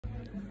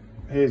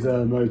here's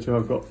a motor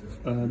I've got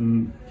for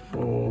an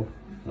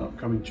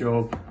upcoming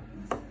job,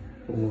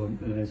 or an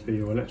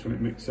ESBE or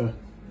electronic mixer.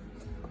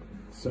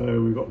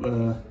 So we've got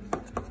the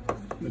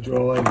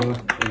driver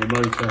or the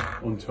motor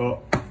on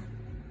top,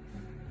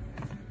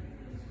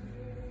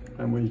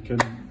 and we can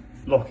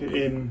lock it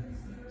in,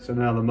 so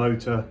now the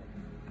motor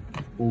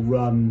will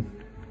run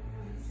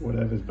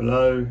whatever's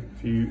below.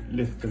 If you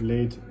lift the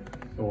lid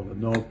or the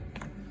knob,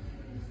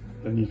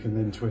 then you can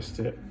then twist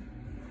it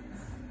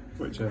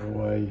whichever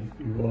way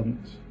you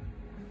want,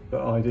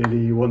 but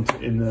ideally you want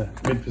it in the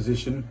mid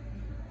position.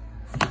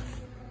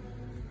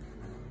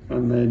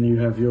 And then you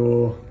have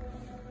your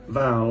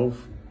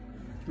valve,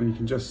 and you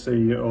can just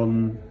see it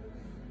on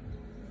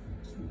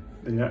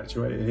the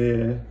actuator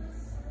here,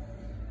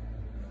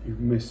 you're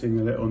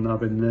missing a little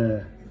nub in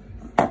there,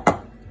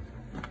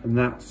 and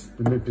that's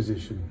the mid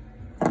position.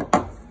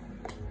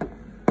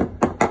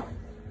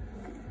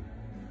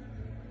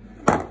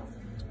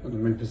 And the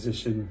mid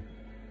position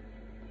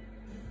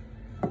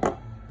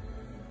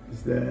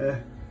is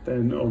there.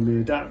 Then on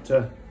the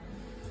adapter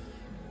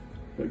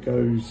that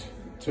goes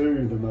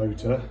to the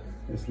motor,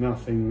 there's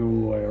nothing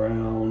all the way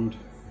around,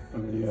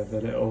 and then you have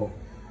the little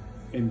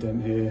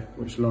indent here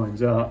which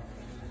lines up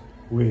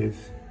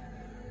with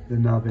the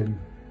nubbin,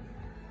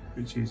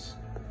 which is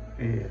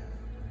here.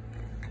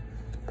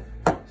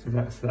 So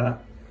that's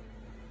that.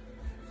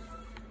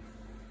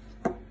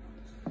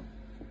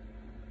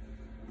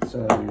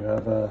 So you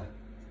have a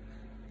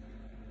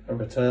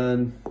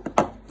return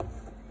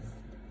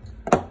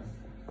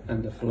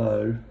and a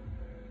flow,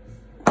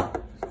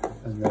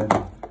 and then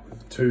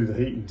to the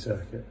heating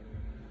circuit.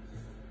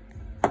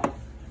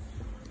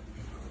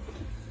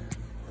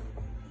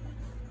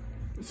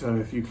 So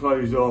if you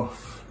close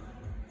off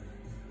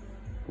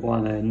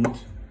one end,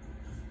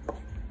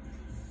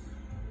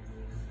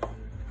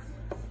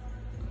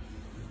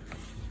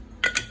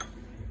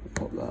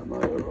 pop that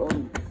motor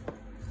on.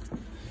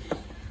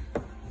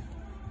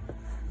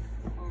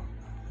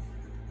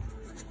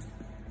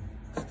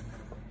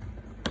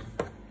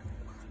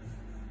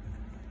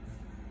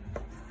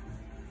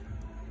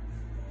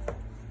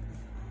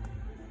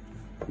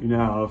 You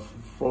now have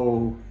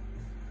full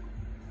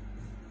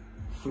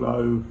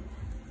flow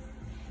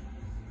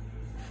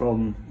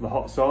from the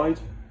hot side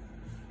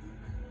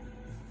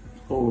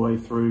all the way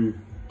through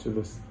to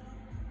the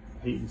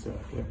heating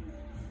circuit,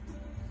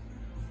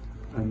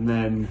 and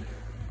then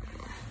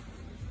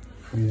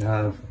we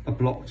have a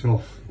blocked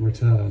off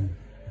return.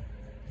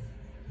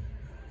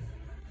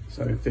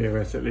 So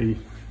theoretically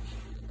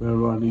we're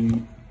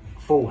running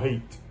full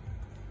heat,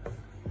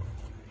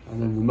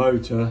 and then the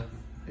motor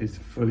is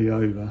fully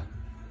over.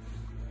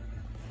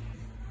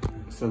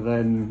 So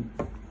then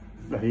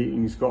the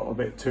heating's got a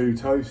bit too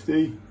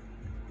toasty,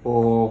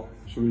 or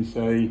should we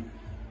say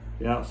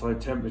the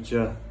outside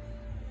temperature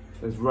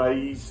is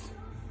raised.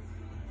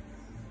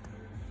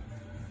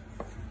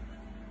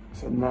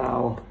 So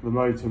now the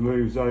motor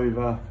moves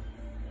over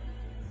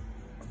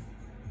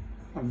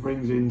and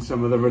brings in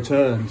some of the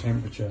return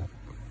temperature.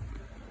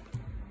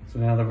 So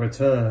now the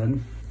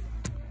return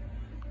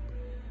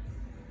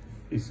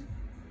is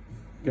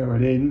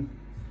going in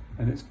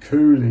and it's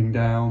cooling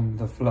down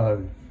the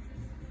flow.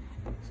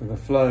 So the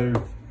flow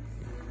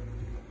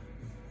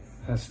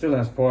still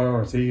has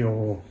priority,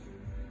 or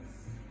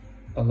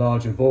a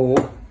larger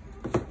bore,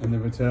 and the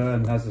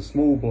return has a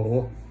small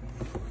bore,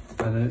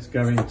 and then it's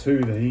going to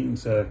the heating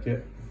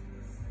circuit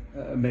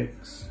at a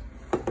mix.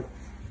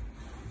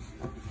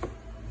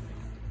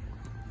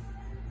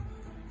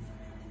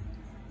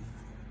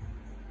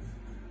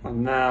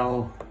 And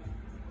now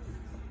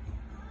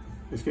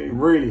it's getting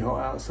really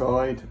hot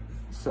outside,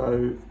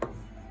 so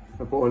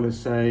the boiler's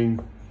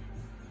saying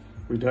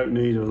we don't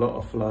need a lot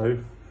of flow.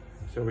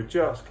 So we're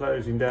just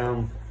closing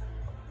down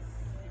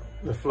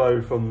the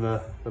flow from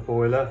the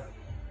boiler,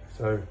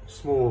 so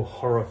small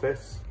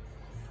orifice.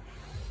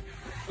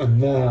 And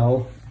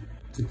now,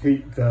 to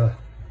keep the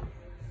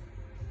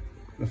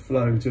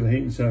flow to the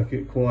heating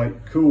circuit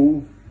quite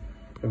cool,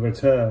 the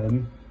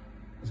return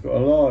has got a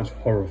large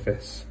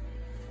orifice.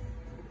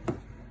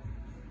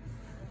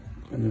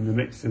 And then the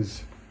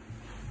mixer's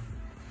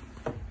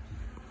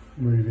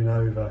moving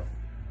over.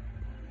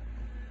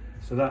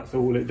 So that's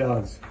all it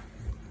does.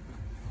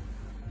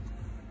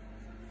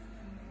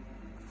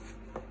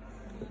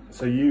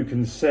 So you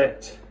can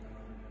set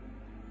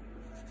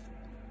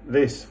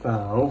this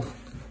valve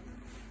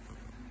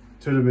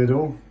to the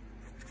middle.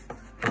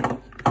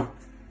 So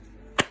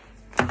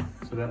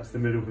that's the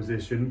middle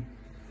position.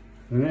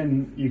 And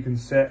then you can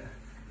set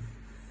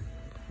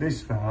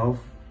this valve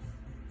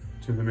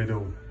to the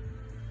middle.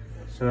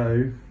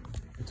 So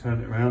I'll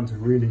turn it around to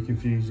really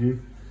confuse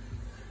you.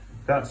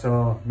 That's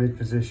our mid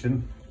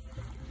position.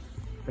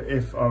 But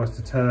if I was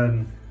to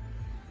turn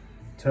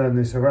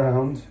this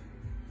around,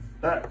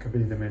 that could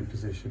be the mid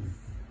position.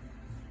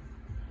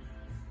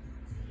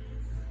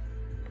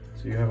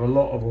 So you have a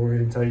lot of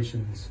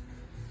orientations.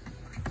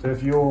 So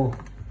if you're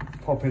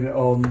popping it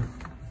on,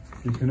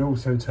 you can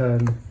also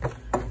turn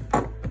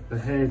the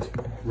head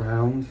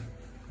round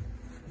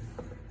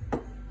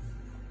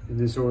in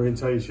this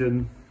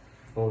orientation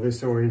or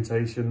this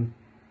orientation.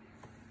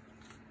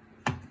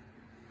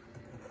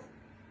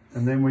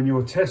 And then when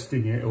you're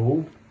testing it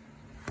all,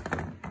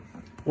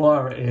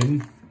 wire it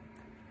in,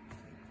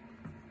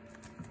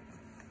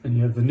 and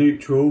you have the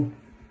neutral,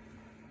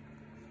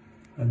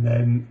 and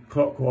then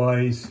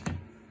clockwise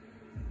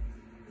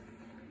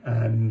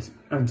and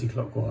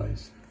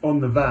anti-clockwise. On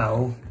the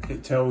valve,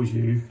 it tells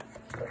you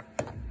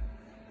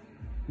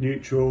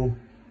neutral,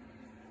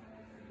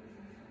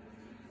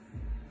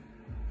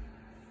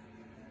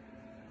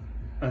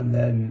 and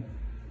then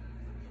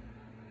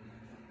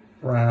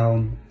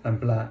brown and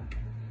black.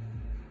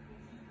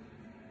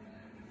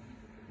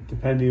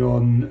 Depending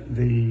on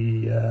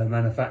the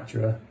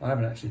manufacturer, I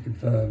haven't actually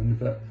confirmed,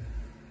 but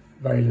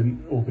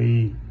Valent will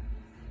be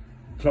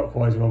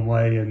clockwise one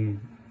way and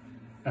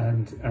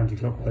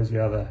anti-clockwise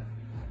the other.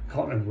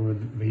 Can't remember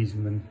with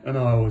Wiesmann, and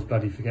I always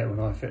bloody forget when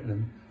I fit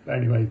them. But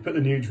anyway, put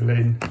the neutral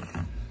in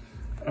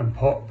and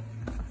pop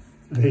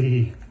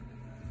the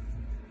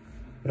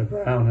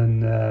brown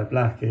and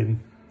black in,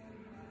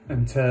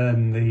 and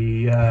turn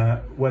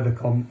the weather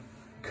comp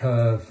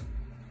curve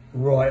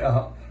right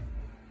up,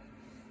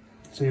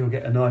 so you'll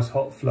get a nice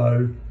hot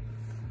flow,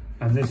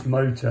 and this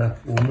motor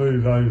will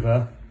move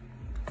over,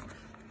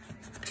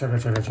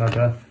 chugga chugga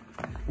chugga,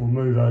 will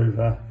move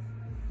over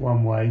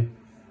one way,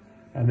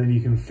 and then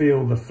you can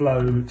feel the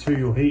flow to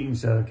your heating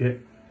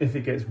circuit. If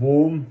it gets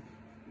warm,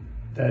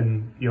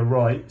 then you're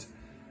right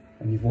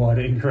and you've wired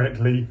it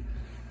incorrectly,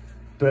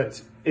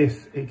 but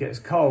if it gets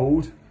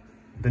cold,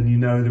 then you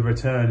know the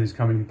return is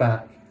coming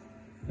back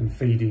and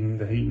feeding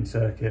the heating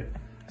circuit.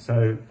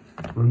 So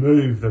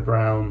remove the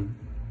brown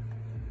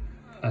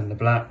and the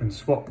black and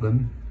swap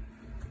them,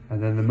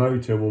 and then the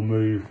motor will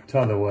move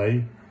t'other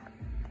way,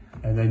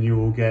 and then you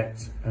will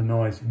get a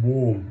nice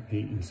warm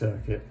heating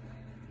circuit.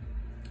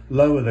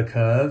 Lower the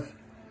curve,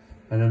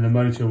 and then the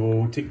motor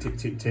will tick tick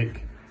tick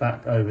tick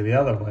back over the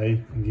other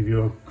way and give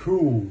you a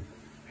cool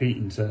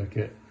heating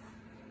circuit.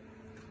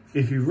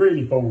 If you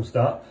really ballsed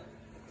up,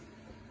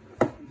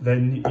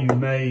 then you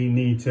may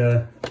need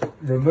to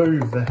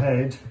remove the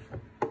head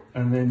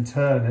and then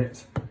turn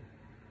it.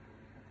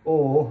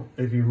 Or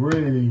if you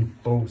really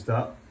ballsed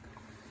up,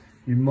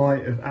 you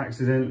might have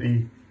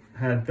accidentally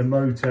had the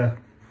motor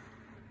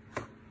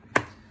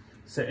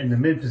set in the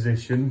mid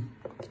position,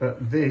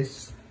 but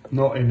this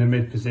not in the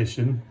mid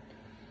position,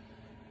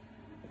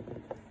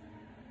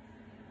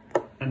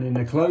 and in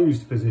a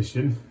closed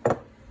position.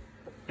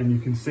 And you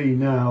can see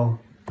now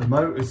the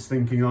motor's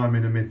thinking I'm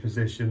in a mid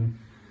position,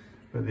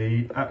 but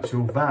the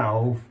actual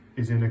valve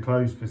is in a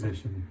closed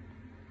position.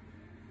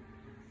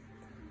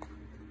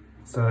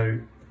 So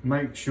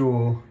make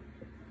sure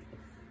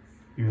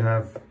you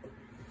have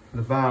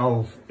the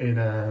valve in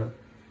a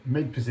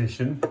mid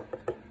position,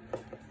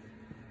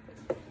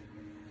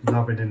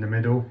 nubbin in the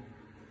middle,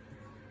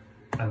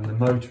 and the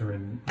motor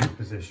in mid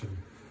position.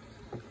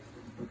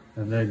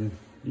 And then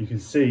you can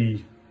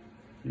see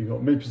you've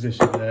got mid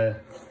position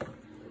there,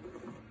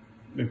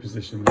 mid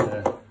position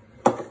there,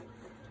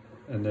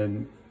 and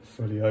then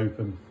fully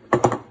open.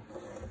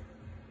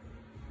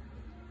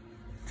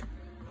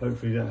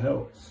 Hopefully that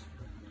helps.